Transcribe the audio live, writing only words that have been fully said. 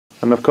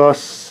And of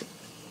course,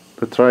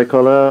 the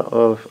tricolour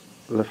of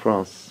La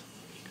France.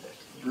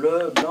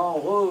 Bleu,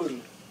 blanc,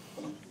 rouge.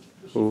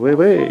 Oui,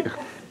 oui.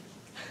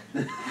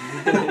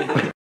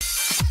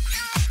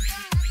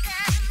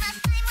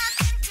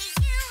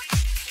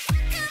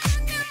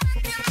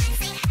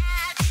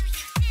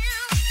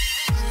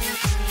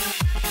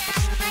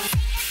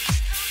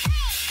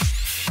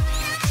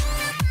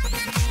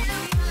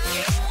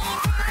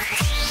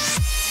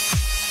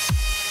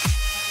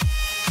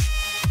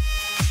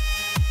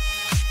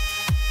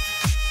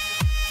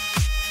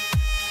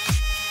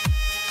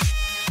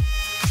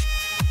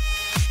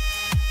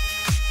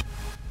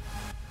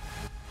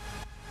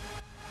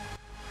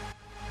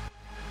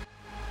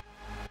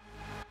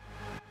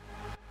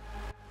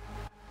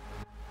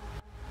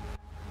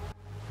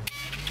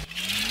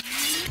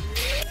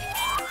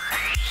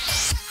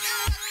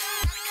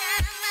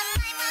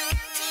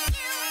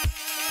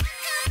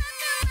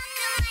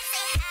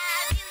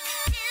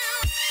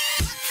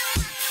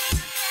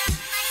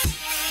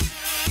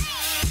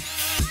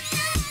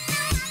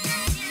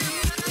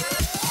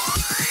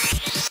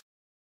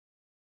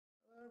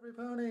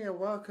 Pony, and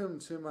welcome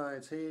to my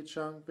tea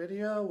chunk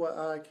video where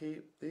I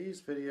keep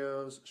these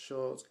videos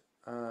short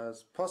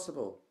as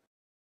possible.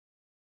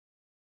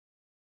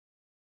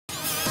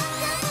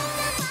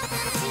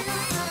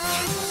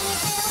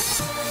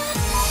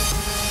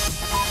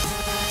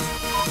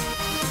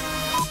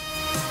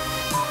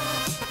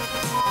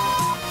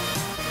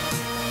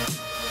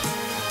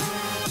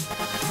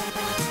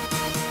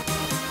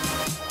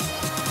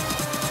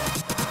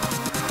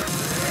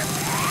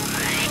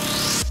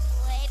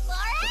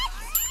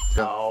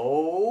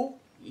 Oh,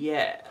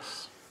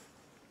 yes.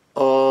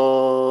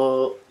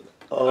 Oh,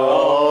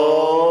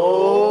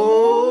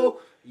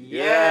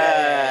 yes.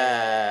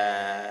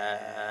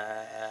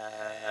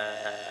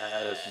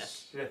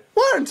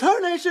 What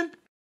intonation?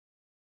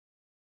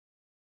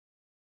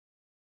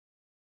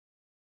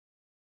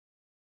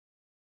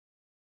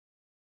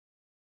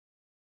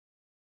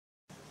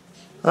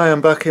 I am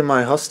back in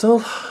my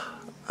hostel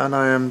and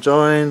I am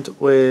joined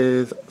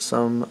with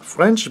some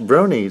French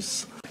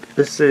bronies.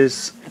 This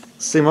is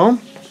Simon.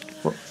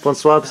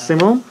 Bonsoir,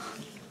 Simon.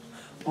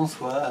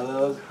 Bonsoir,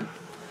 hello.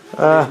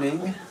 Good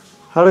evening.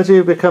 How did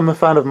you become a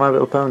fan of My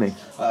Little Pony?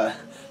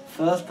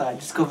 First, I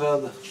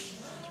discovered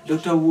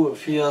Doctor Who a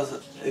few years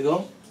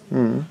ago.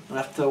 And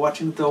after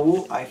watching Doctor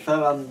Who, I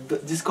fell on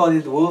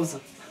Discorded Wolves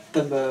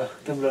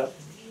Tumblr.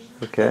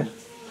 Okay.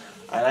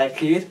 I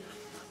like it.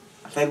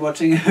 I started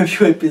watching a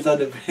few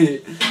episodes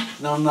every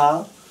now and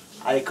now.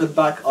 I cut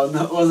back on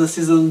all the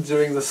seasons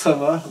during the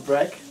summer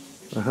break.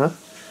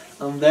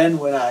 And then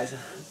when I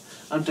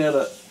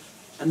entered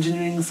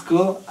engineering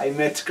school, I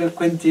met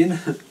Quentin.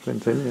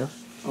 Quentin, yeah.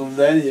 And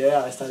then,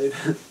 yeah, I started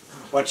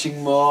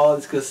watching more,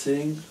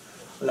 discussing.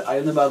 I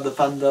learned about the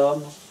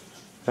fandom.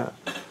 Yeah.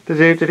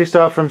 Did you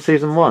start from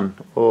season 1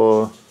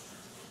 or?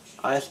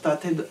 I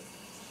started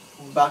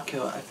back,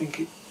 I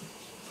think,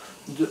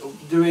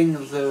 during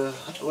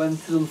when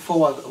season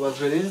 4 was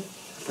released.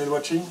 I started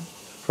watching.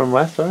 From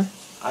where, sorry?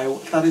 I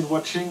started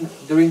watching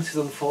during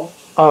season 4.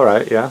 All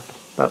right, yeah.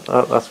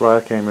 That's where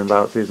I came in,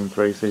 about season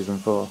 3, season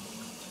 4.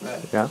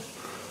 Right. Yeah.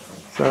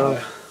 So.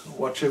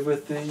 Watch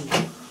everything.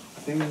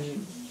 I think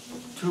in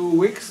 2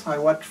 weeks I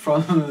watched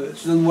from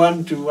season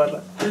 1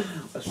 to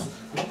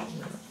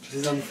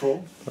season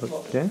 4.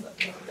 Okay.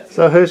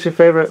 So who's your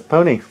favourite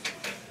pony?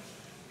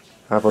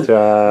 Applejack.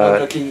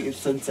 Not joking, it's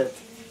Sunset.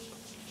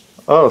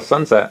 Oh,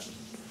 Sunset.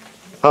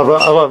 I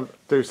won't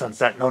do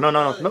Sunset. No.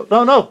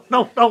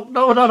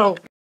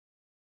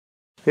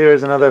 Here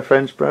is another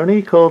French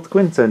brony called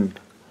Quentin.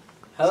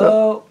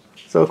 Hello.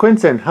 So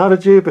Quentin, how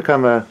did you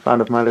become a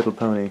fan of My Little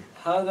Pony?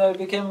 How did I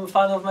become a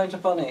fan of My Little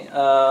Pony?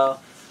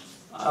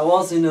 I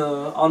was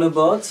on a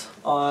boat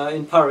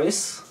in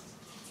Paris.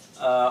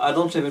 I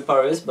don't live in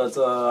Paris, but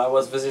I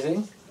was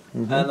visiting,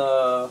 and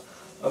a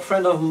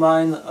friend of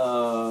mine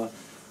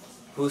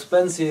who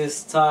spends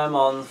his time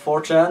on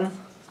 4chan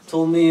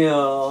told me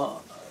a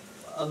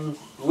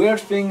weird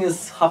thing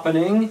is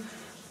happening.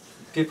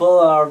 People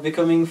are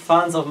becoming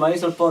fans of My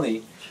Little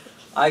Pony.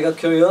 I got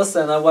curious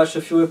and I watched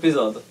a few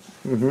episodes,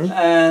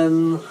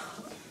 and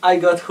I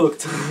got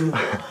hooked.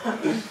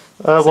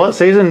 What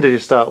season did you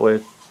start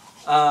with?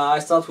 I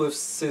start with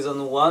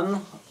season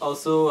 1.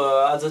 Also,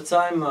 at the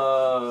time,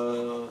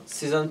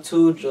 season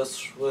 2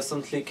 just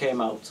recently came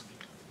out.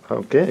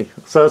 Okay,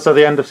 so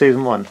the end of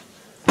season 1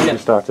 you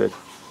started.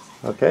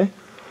 Okay.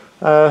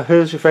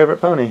 Who's your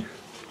favourite pony?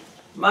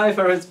 My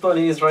favourite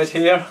pony is right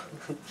here.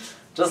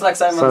 Just like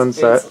Simon's,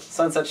 Sunset. it's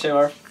Sunset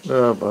Shimmer.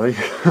 Oh boy.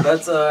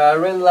 But I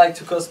really like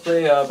to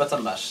cosplay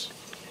Button Mash.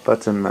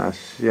 Button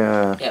Mash,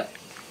 yeah. Yeah.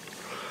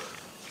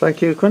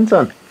 Thank you,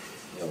 Quentin.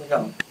 Here we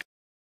go.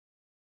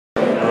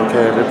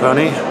 Okay,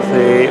 everybody,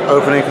 the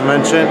opening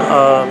convention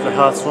of the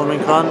Hearth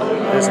Swarming Con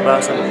is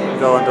about to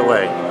go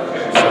underway.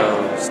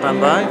 So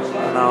stand by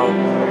and I'll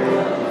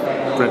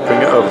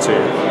bring it over to you.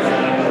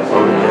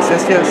 Oh,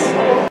 yes.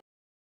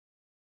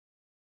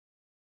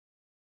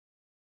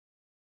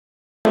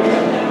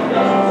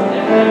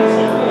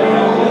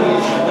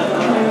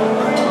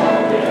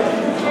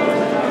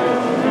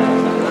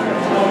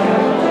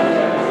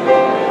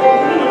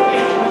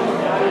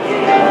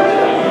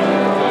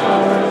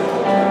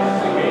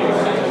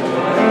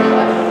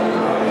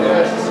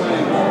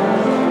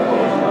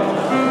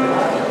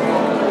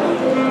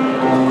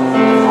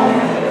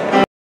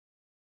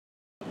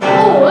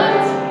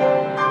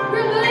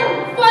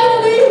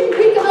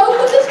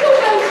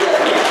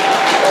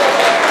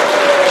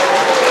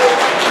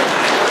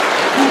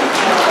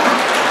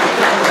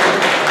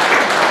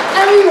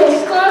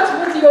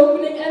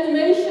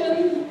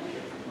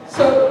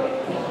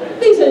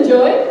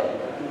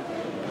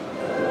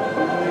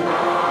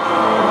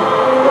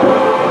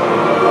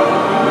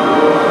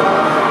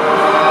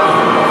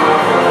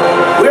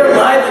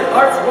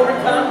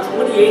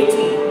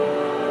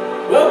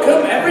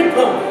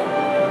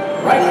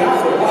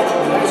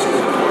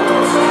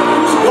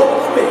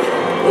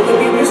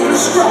 the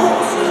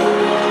struggles.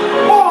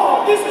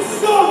 Oh, this is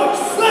so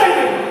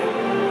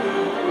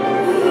exciting!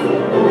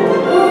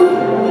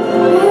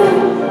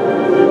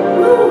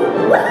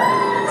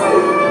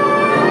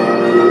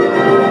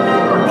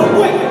 Oh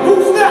wait,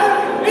 who's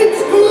that? It's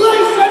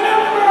Glace and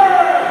Ember!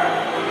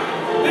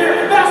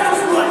 They're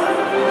fastest left.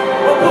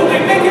 But will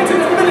they make it to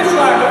the finish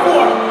line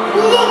before?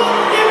 Look,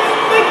 it's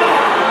Mika!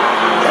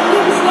 It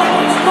looks like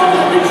he's going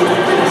to reach the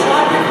finish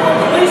line before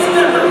Glace and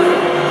Ember.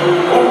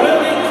 Or will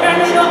he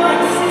catch up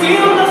and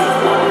steal the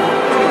spot?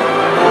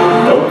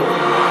 Nope.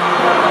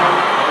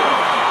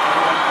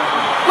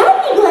 Help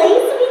me,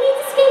 Glace. We need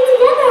to skate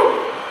together.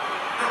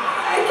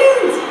 I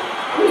can't.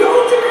 I'm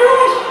going to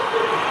crash.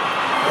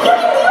 You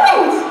can do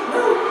it.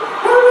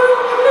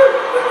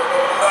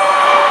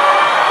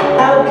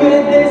 How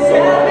could this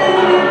happen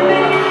to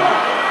me?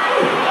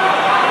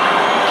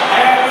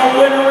 And the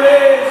winner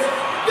is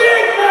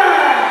Big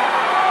Man!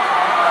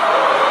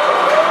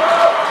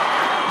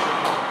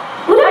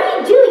 What are you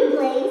doing,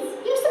 Glace?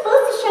 You're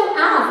supposed to show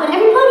off when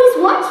everybody's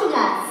watching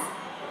us.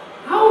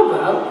 How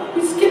about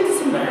we skip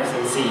this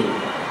embarrassing scene?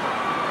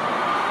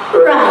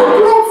 Right,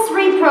 let's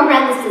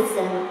reprogram the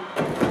system.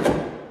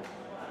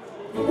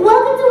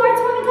 Welcome to Hearth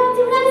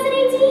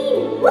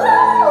 2018!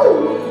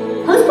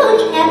 Woohoo! Host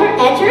Pony Ember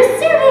at your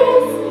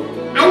service!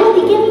 I will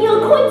be giving you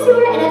a quick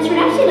tour and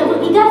introduction of what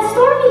we got in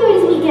store for you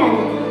this weekend.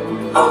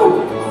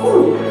 Oh,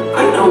 I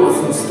know what's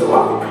in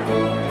store.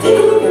 Take a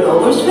look at all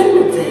those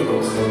vendor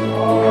tables.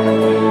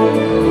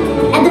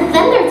 At the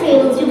vendor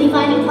tables, you'll be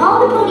finding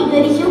all the pony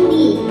goodies you'll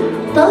need.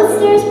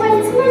 Posters,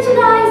 prints,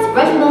 merchandise,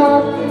 brush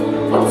mold,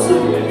 What's a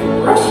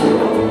Russian?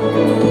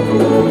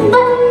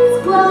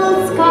 buttons,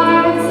 clothes,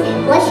 scarves,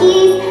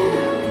 plushies,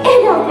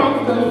 and all kinds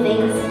of pony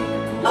things.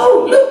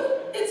 Oh, look,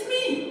 it's me.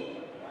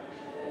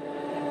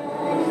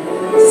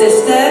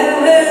 Sister.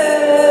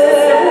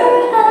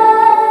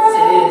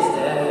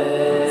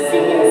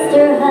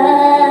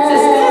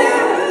 Sisterhood.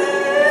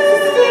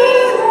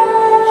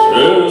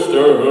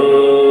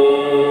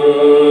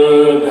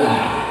 Sisterhood.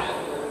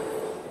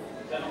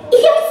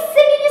 Your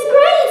singing is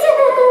great!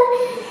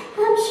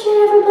 I'm sure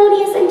everybody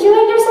is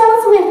enjoying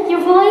themselves with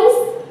your voice.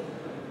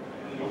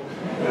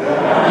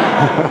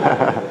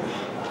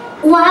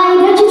 Why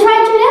don't you try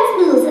your dance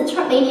moves at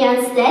Trumpmania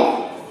instead?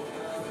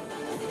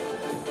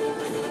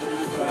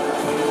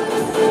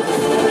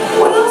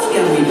 What else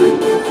can we do?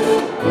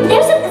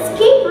 There's an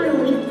escape room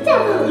we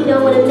definitely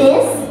don't want to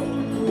miss.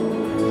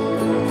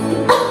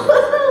 Oh,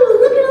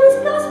 look at all these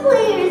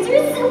cosplayers!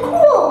 They're so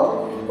cool!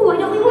 Why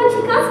don't we watch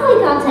the cosplay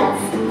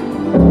contest?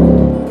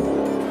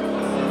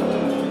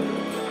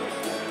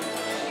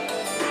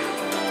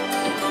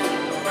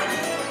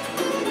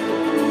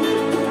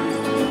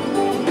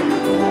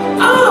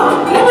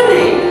 Ah,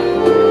 lemonade.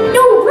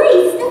 No,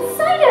 Grace, that's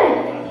cider!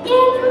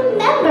 And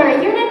remember,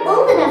 you're not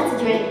old enough to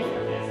drink.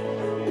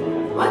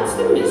 What's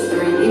the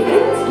mystery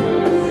event?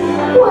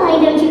 Why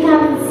don't you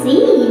come and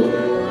see?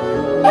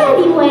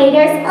 Anyway,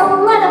 there's a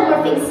lot of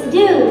more things to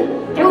do.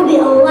 There will be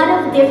a lot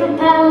of different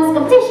panels,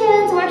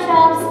 competitions,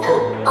 workshops.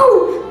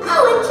 Oh,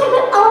 and check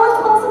out all those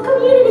awesome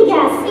community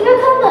guests in your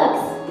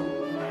cookbooks.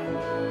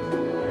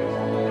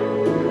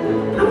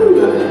 I'm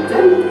gonna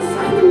attend the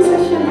signing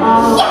session.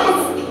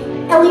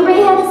 Yes! Ellie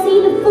Ray had to see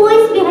the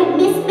voice behind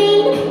Miss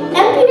Main,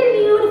 and Peter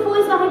Mew, the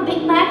voice behind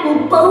Big Mac,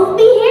 will both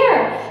be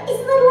here.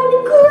 Isn't that like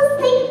the coolest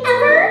thing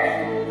ever?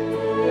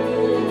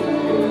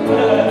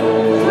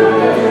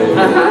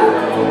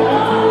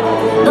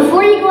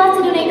 Before you go out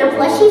to donate your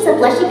plushies at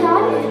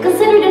PlushieCon,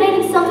 consider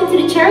donating something to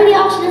the charity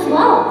auction as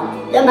well.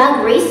 The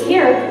amount raised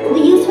here will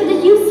be used for the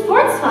Youth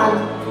Sports Fund.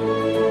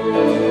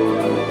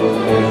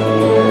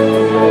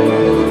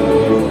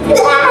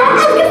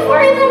 I've got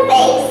fur in my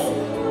face!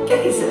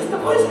 Kenny says the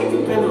voice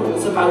acting panel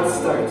is about to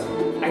start.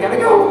 I gotta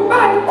go.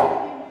 Bye.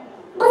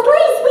 But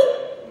please,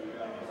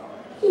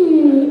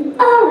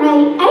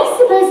 alright, I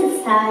suppose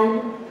it's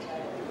time.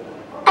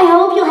 I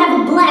hope you'll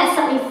have a blast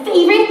at your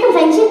favorite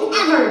convention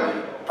ever!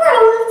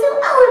 Bravo to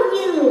all of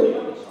you!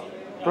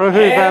 Bro, who,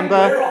 And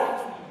Vamba? we're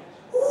off.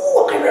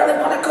 Ooh, I really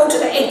want to go to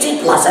the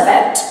 18 plus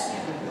event.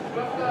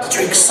 To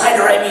drink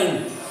cider, I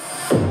mean.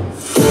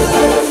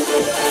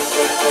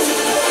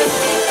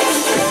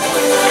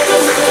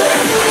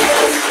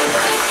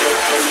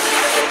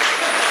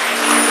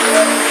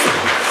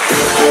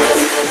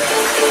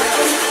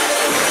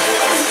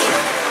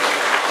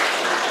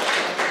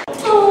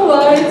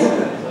 Alright,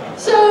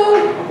 so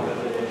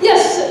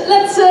yes,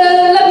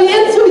 let me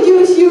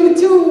introduce you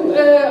to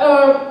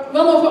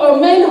one of our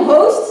main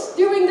hosts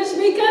during this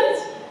weekend,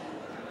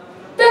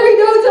 Perry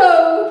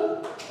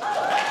Doto.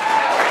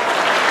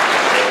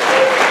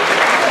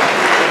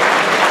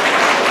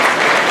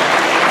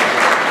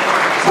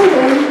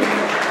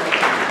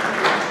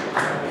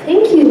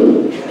 Thank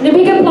you. And a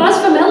big applause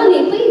for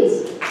Melanie,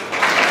 please.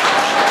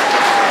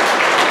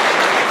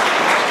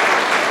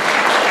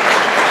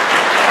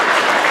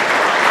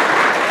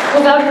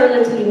 Without her,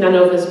 literally none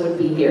of us would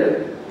be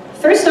here.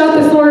 First off,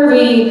 before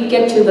we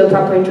get to the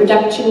proper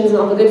introductions and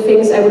all the good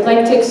things, I would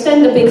like to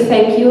extend a big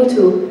thank you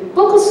to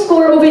Vocal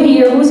Score over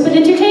here, who's been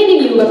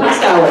entertaining you the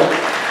past hour.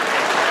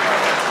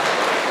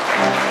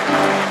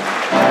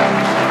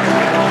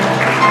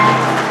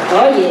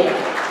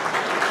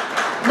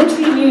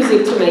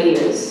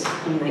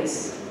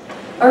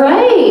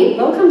 Alright,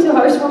 welcome to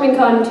Hearthwarming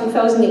Con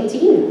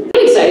 2018.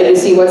 I'm excited to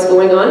see what's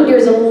going on.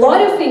 There's a lot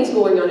of things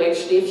going on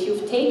actually. If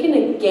you've taken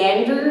a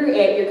gander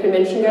at your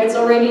convention guides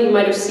already, you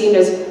might have seen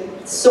there's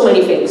so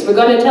many things. We're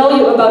going to tell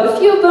you about a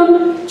few of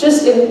them,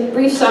 just in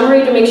brief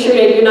summary to make sure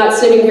that you're not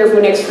sitting here for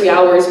the next 3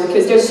 hours,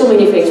 because there's so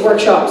many things,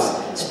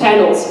 workshops,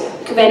 panels,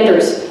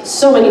 vendors,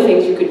 so many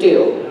things you could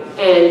do.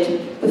 And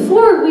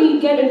before we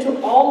get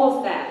into all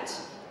of that,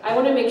 I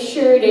want to make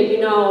sure that you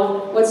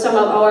know what some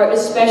of our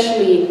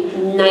especially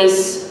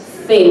nice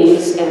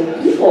things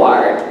and people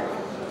are.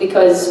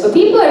 Because the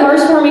people at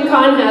Hearthwarming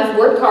Con have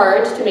worked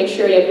hard to make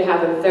sure that you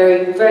have a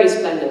very, very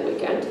splendid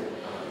weekend.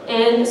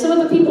 And some of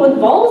the people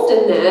involved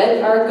in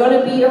that are going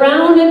to be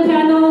around in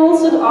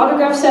panels and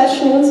autograph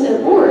sessions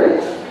and more.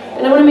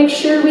 And I want to make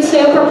sure we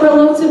say a proper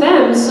hello to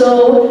them.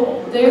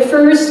 So, they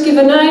first give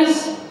a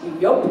nice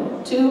yup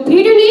to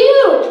Peter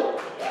Neal.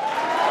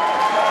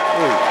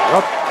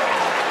 Yup.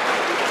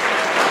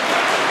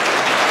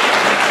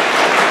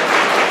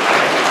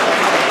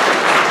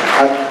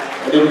 I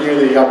didn't hear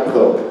the yup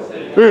though.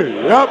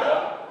 Yup.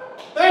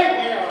 Thank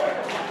you.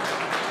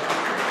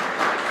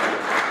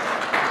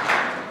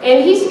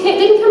 And he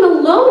didn't come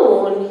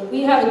alone.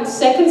 We have a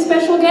second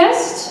special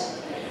guest,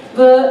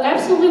 the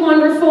absolutely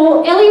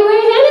wonderful Ellie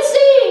Ray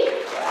Hennessy.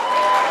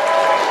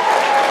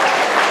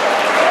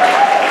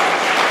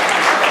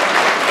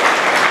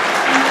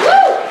 Woo!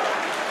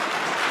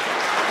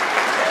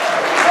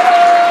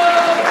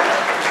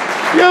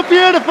 You're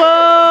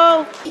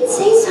beautiful. You can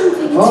say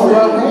something. Oh,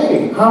 well,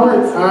 hey,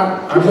 Howard,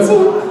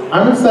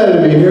 I'm excited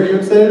to be here. You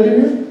excited to be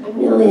here? I'm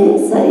really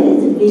excited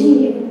to be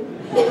here.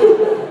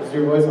 Is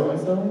your voice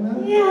always sounding that?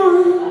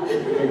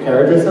 Yeah. Your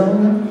character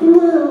sounding that? No.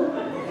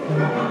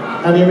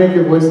 How do you make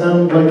your voice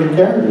sound like your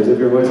characters if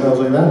your voice sounds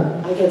like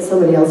that? I get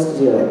somebody else to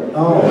do it.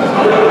 Oh.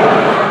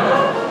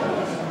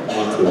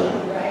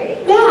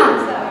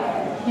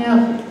 Yeah.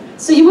 Yeah.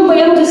 So you will be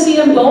able to see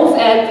them both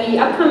at the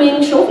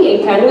upcoming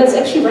Shovier panel. It's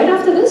actually right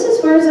after this, as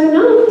far as I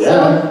know.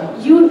 Yeah.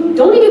 So you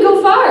don't need to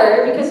go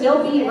far because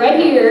they'll be right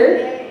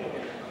here.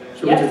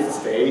 Should we just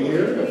stay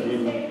here?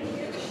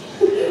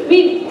 I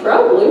mean,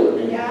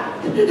 probably.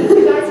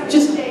 Yeah.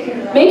 Just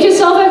make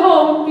yourself at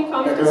home. Be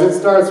comfortable. Because it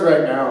starts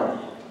right now.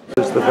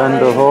 There's the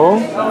vendor hall.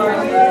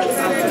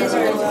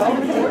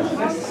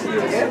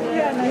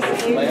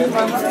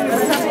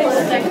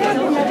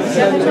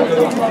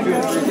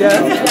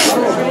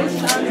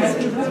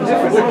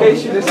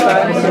 Location this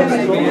time seems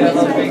to be a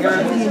lot bigger.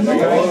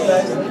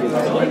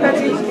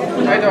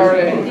 Hi,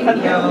 darling.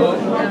 Hello.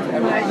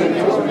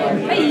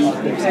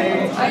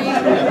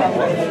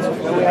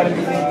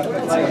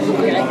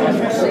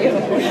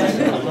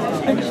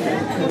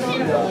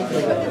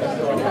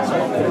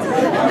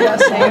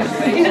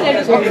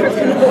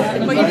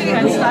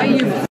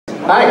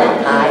 Hi.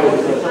 Hi.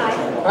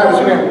 Hi, what's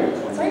your name?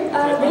 Sorry,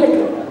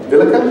 Vilika.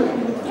 Vilika?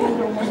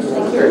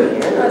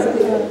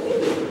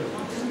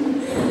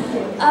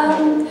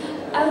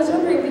 I was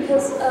wondering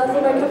because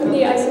for my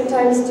company I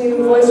sometimes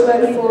do voice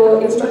work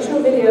for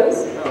instructional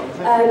videos,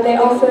 and they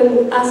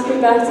often ask me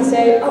back to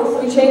say,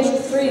 oh, we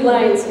changed 3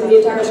 lines in the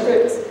entire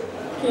script.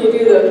 Can you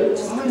do them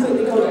just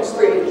completely context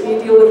free? Do you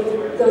deal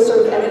with those sort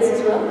of edits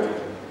as well?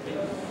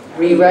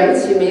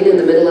 Rewrites, you mean, in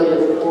the middle of a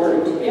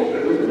report? Yeah.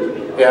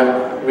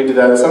 Yeah, we do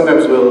that.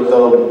 Sometimes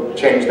they'll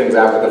change things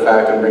after the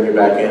fact and bring you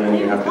back in and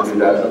you have to do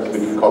that. We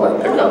can call that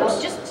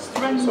pickups.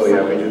 So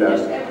yeah, we do that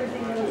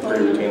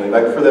pretty routinely.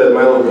 Like for the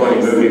My Little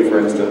Pony movie, for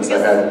instance, I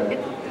had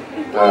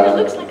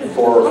 4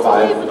 or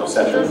 5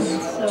 sessions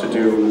to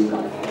do,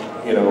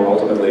 you know,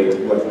 ultimately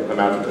what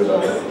amounted to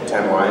about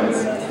 10 lines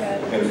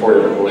in 4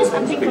 different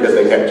voices because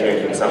they kept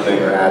changing something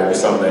or adding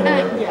something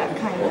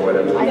or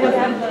whatever.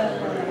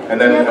 And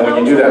when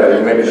you do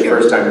that, maybe the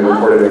first time you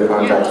recorded in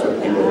contacts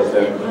with people, but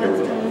then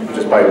you're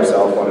just by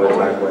yourself one at a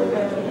time where you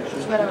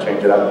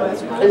change it up.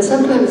 And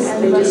sometimes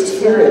they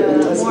just hear it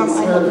and it doesn't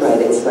sound right.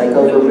 It's like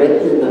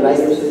overwritten and the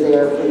writers are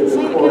there for the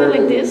record.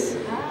 And,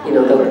 you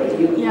know,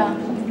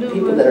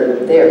 people that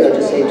are there, they'll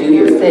just say, do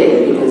your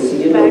thing, because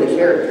you know the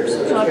character,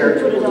 so the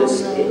character will just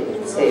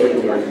say it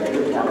in your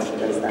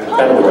does that.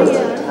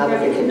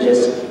 Tabitha can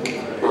just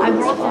on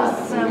the spot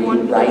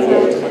rewrite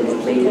it and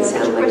make it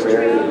sound like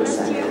Rary in a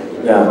second.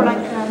 Yeah.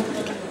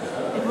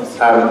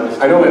 I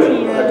know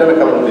I've done a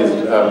couple of these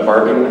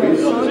Barbie movies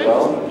as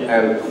well,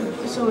 and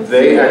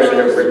they actually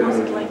have written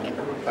like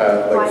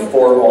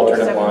 4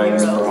 alternate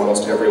lines for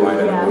almost every line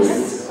in the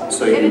movie.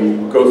 So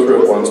you go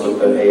through it once with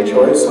the A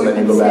choice, and then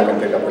you go back and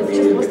pick up the B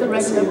and pick up the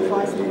C.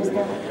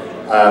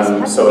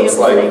 So it's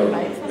like,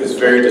 it's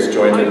very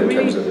disjointed in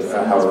terms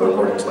of how a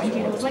recording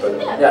session works. But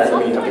yeah, I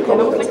mean, you have to come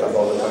up with that stuff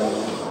all the time.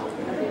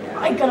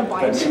 I gotta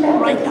buy it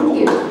right now.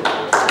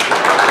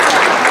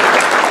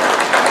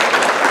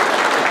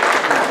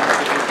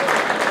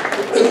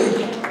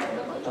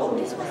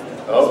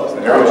 Oh,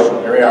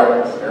 here we are.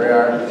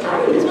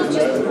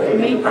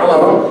 Hello.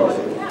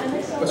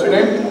 What's your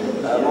name?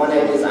 My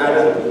name is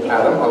Adam.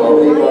 Adam, hello.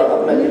 We were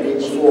up at the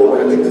beach for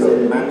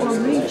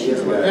Manchester.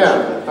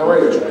 Yeah, how are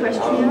you?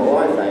 I'm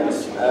alright, thanks.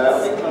 I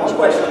think my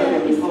question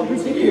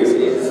to you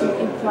is,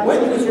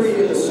 When you was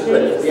reading the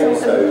script, the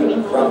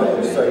episode,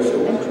 Rubber,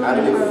 Social, how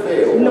did it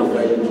feel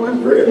when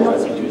you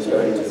realised you was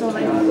going to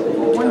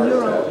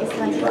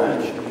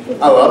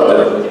I loved it.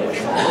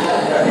 I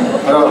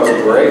thought it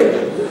was great.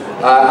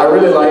 I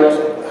really liked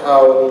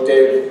how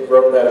Dave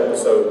wrote that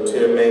episode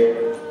to make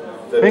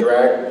the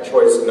drag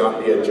choice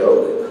not be a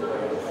joke,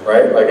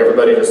 right? Like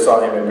everybody just saw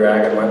him in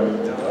drag and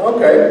went,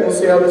 okay, we'll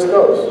see how this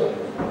goes.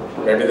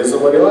 Maybe this is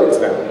what he likes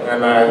now.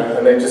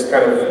 And they just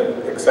kind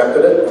of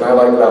accepted it, and I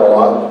liked that a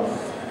lot.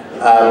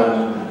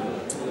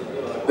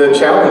 The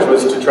challenge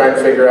was to try and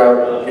figure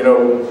out, you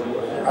know,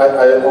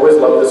 I always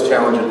love this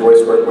challenge in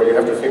voice work where you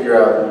have to figure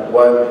out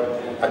what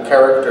a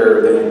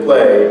character that you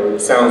play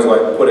sounds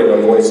like putting a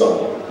voice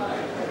on,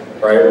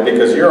 right?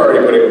 Because you're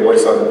already putting a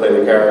voice on to play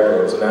the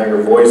character, so now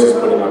your voice is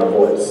putting on a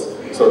voice.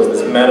 So it's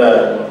this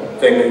meta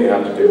thing that you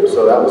have to do.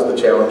 So that was the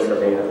challenge for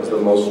me. It was the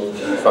most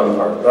fun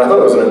part. But I thought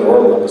it was an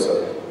adorable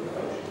episode.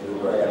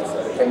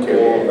 Thank you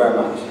very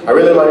much. I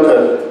really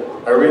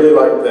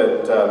liked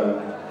that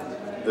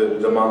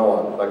the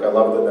monologue. Like I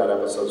love that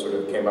episode sort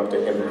of came up to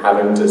him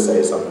having to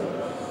say something,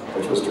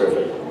 which was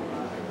terrific.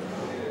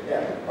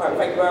 Yeah. Well,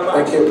 thank you very much.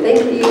 Thank you. Thank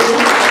you.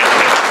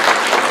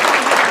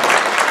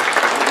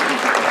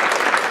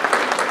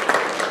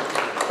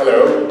 Hello.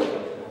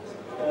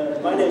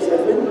 My name is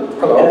Edwin.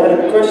 Hello. And I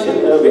had a question.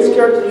 Which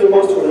character do you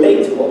most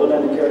relate to other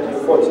than the character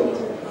you're voicing?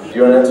 Do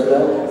you want to answer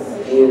that?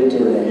 You do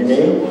it. You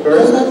mean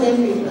first?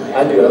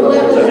 I do. I love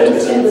that.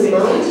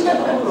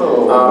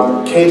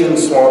 Cajun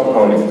Swamp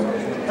Pony.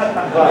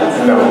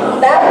 No.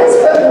 That was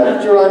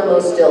from Geronimo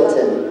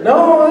Stilton.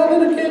 No, I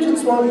did a Cajun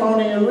Swamp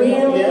Pony.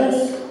 Really? Yes.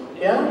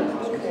 Yeah.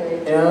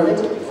 Okay. Yeah.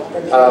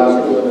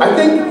 I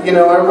think, you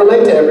know, I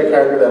relate to every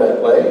character that I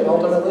play,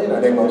 ultimately, and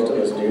I think most of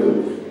us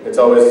do. It's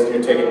always,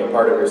 you're taking a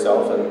part of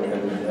yourself and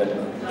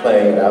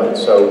playing it out.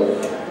 So,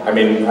 I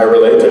mean, I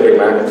relate to Big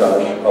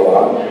Macintosh a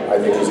lot. I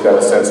think he's got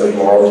a sense of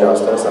moral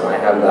justice, and I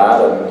have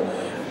that. And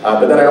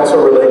but then I also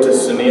relate to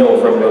Sunil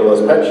from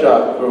Little's Pet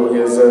Shop, who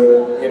is,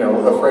 you know,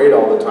 afraid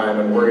all the time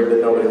and worried that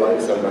nobody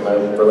likes him, and I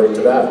relate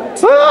to that.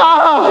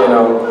 You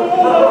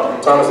know,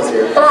 Thomas is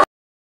here.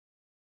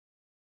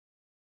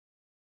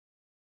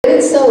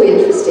 It's so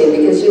interesting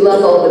because you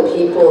love all the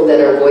people that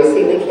are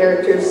voicing the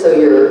characters, so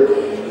your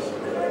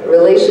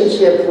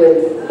relationship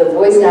with the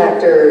voice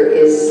actor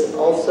is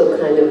also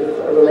kind of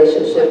a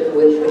relationship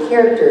with the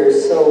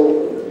characters,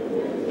 so,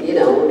 you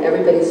know,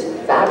 everybody's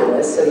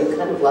fabulous, so you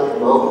kind of love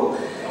them all.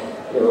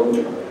 You know,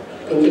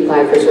 Pinkie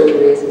Pie for certain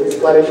reasons,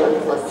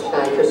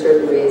 Fluttershy for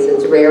certain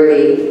reasons,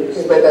 Rarity,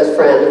 she's my best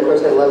friend, of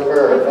course I love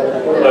her,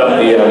 but,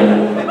 you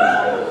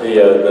know.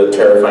 The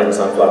terrifying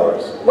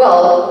sunflowers.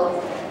 Well,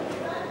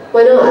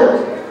 why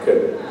not?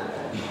 Good.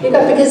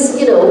 Because,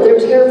 you know, they're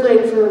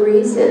terrifying for a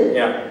reason.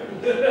 Yeah.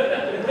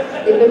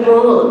 They've been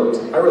wronged.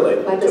 I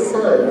relate. By the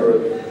sun.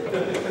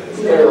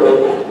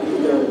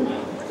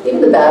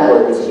 Even the bad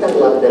ones, you gotta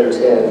love them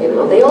too, you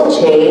know. They all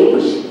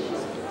change.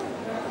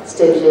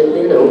 Stygian,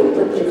 you know,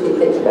 if you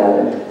think about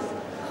it.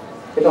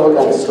 They've all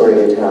got a story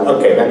to tell.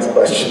 Okay, next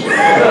question.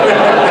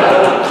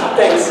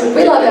 Thanks.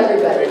 We love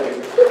everybody.